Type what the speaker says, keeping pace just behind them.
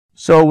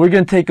So we're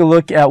going to take a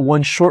look at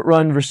one short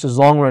run versus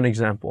long run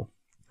example.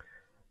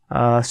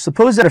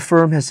 Suppose that a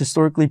firm has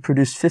historically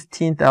produced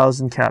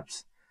 15,000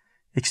 caps,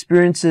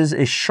 experiences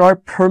a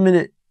sharp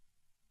permanent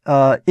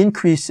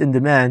increase in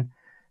demand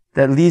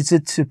that leads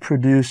it to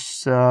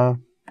produce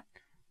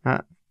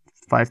not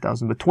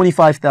 5,000 but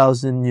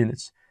 25,000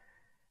 units.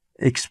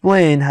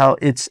 Explain how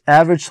its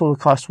average total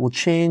cost will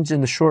change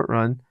in the short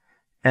run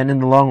and in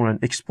the long run.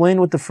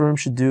 Explain what the firm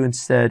should do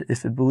instead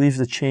if it believes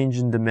the change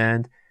in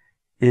demand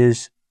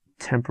is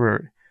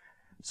temporary.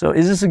 So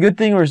is this a good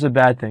thing or is it a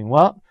bad thing?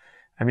 Well,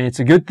 I mean, it's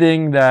a good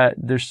thing that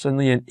there's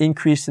suddenly an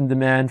increase in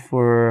demand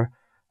for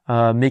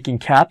making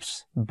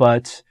caps,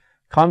 but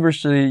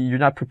conversely, you're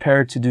not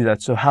prepared to do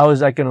that. So how is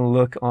that going to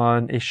look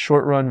on a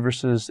short run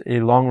versus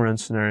a long run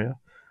scenario?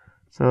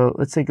 So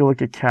let's take a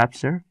look at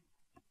caps here.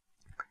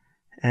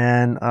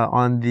 And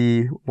on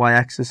the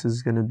y-axis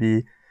is going to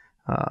be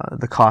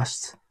the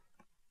cost.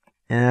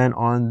 And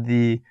on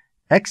the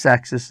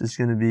x-axis is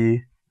going to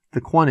be the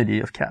quantity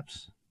of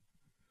caps.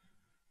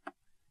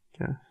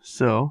 Okay,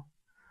 so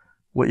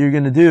what you're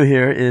going to do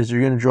here is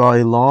you're going to draw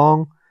a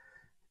long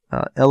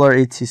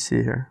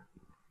LRATC here.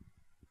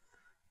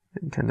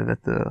 And kind of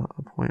at the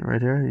point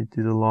right here, you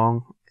do the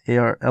long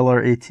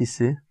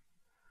LRATC,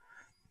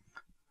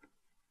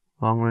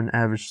 long run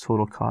average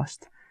total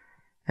cost.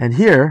 And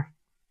here,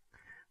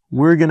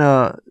 we're going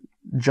to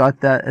jot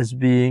that as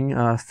being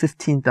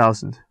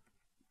 15,000.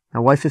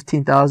 Now, why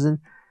 15,000?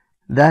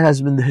 That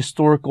has been the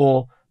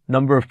historical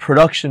number of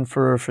production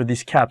for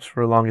these caps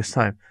for the longest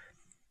time.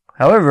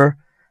 However,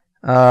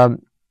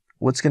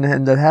 what's going to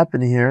end up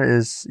happening here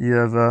is you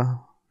have a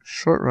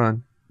short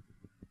run.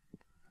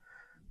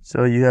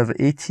 So you have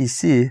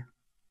ATC.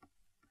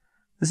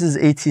 This is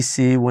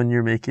ATC when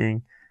you're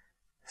making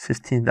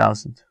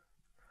 15,000.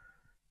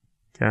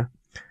 Okay.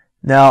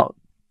 Now,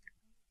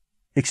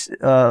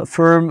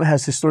 firm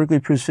has historically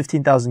produced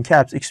 15,000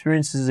 caps,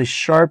 experiences a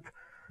sharp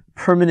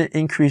permanent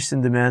increase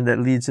in demand that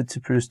leads it to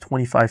produce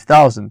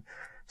 25,000.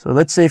 So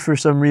let's say for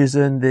some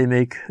reason they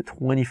make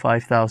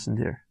 25,000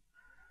 here.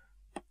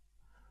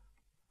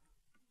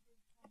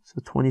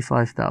 So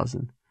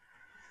 25,000.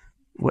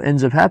 What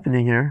ends up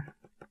happening here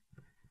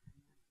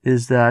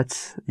is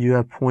that you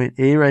have point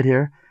A right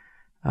here.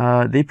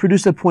 They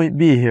produce a point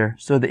B here.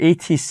 So the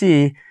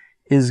ATC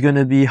is going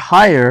to be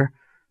higher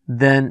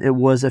than it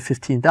was at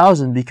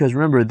 15,000 because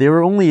remember, they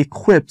were only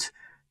equipped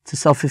to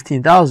sell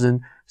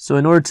 15,000. So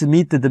in order to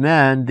meet the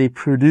demand, they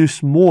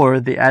produce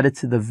more. They add it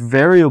to the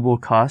variable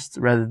cost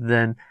rather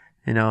than,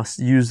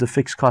 use the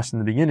fixed cost in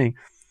the beginning.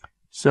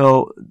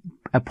 So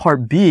at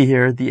part B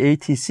here, the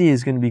ATC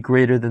is going to be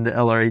greater than the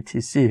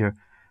LRATC here.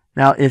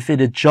 Now, if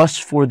it adjusts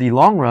for the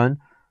long run,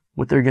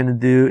 what they're going to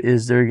do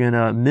is they're going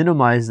to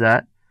minimize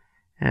that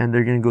and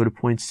they're going to go to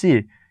point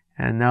C.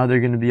 And now they're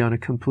going to be on a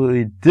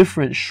completely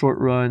different short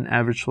run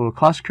average total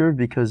cost curve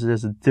because it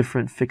has a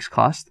different fixed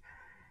cost.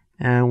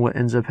 And what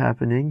ends up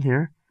happening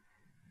here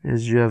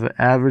is you have an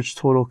average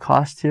total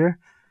cost here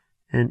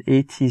and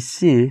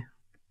ATC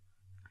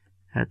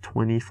at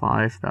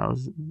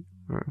 25,000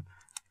 or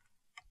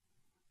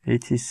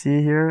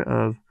ATC here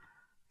of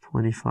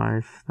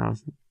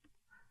 25,000.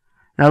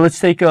 Now let's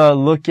take a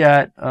look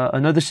at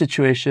another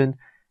situation.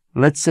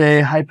 Let's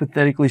say,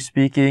 hypothetically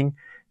speaking,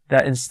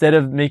 that instead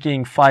of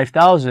making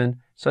 5,000,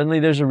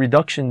 suddenly there's a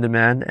reduction in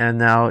demand, and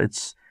now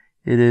it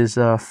is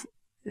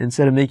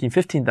instead of making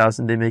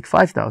 15,000, they make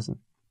 5,000.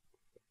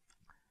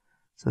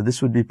 So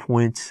this would be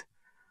point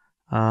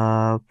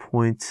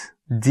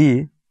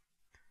D.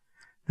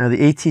 Now the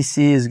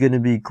ATC is going to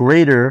be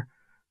greater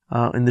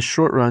in the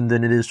short run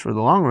than it is for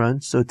the long run.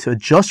 So to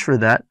adjust for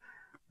that,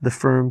 the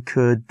firm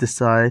could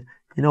decide,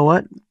 you know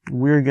what,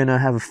 we're going to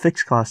have a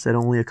fixed cost that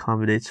only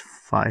accommodates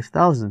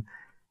 5,000.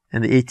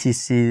 And the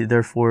ATC,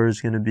 therefore, is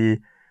going to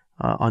be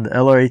on the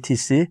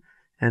LRATC,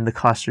 and the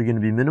costs are going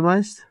to be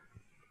minimized.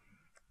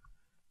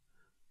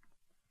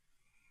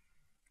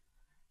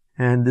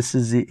 And this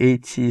is the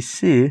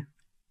ATC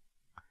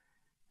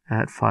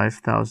at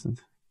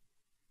 5,000.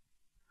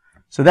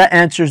 So that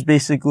answers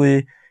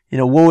basically,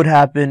 what would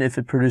happen if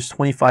it produced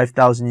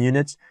 25,000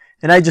 units.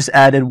 And I just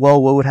added,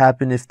 well, what would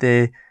happen if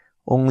they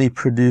only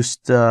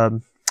produced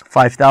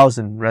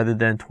 5,000 rather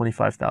than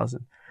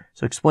 25,000.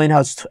 So explain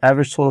how its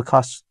average total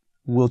cost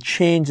will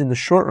change in the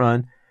short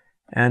run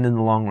and in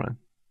the long run.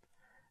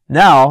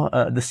 Now,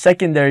 the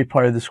secondary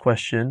part of this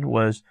question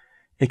was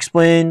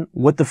explain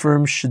what the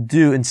firm should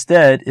do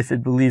instead if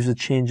it believes a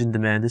change in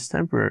demand is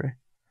temporary.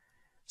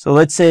 So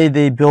let's say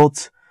they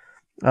built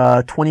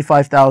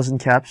 25,000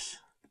 caps.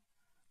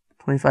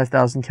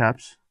 25,000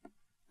 caps.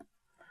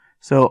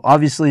 So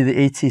obviously the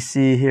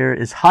ATC here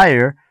is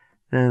higher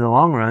than in the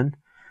long run.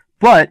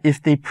 But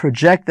if they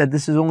project that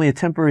this is only a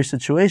temporary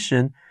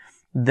situation,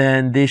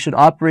 then they should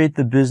operate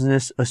the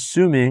business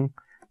assuming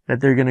that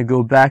they're going to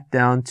go back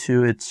down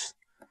to its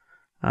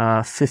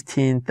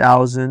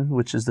 15,000,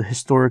 which is the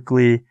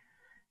historically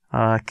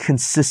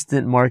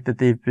consistent mark that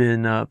they've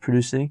been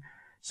producing.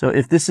 So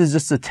if this is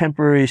just a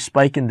temporary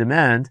spike in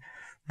demand,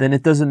 then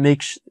it doesn't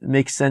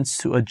make sense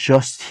to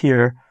adjust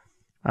here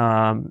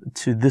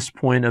to this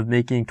point of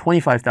making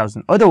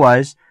 25,000.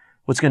 Otherwise,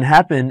 what's going to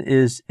happen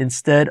is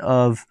instead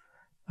of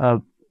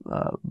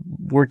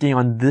working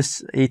on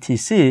this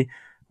ATC,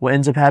 what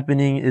ends up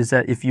happening is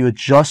that if you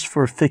adjust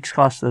for a fixed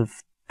cost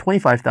of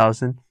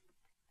 25,000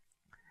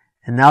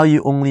 and now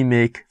you only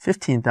make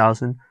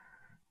 15,000,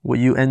 what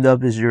you end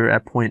up is you're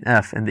at point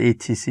F and the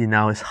ATC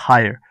now is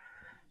higher.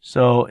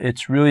 So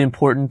it's really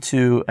important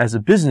to, as a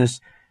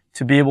business,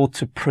 to be able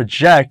to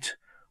project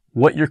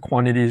what your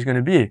quantity is going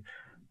to be.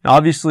 Now,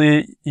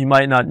 obviously, you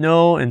might not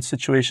know and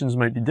situations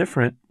might be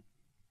different,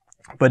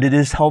 but it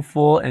is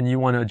helpful and you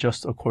want to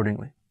adjust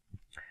accordingly.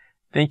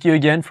 Thank you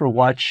again for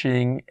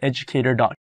watching Educator.com.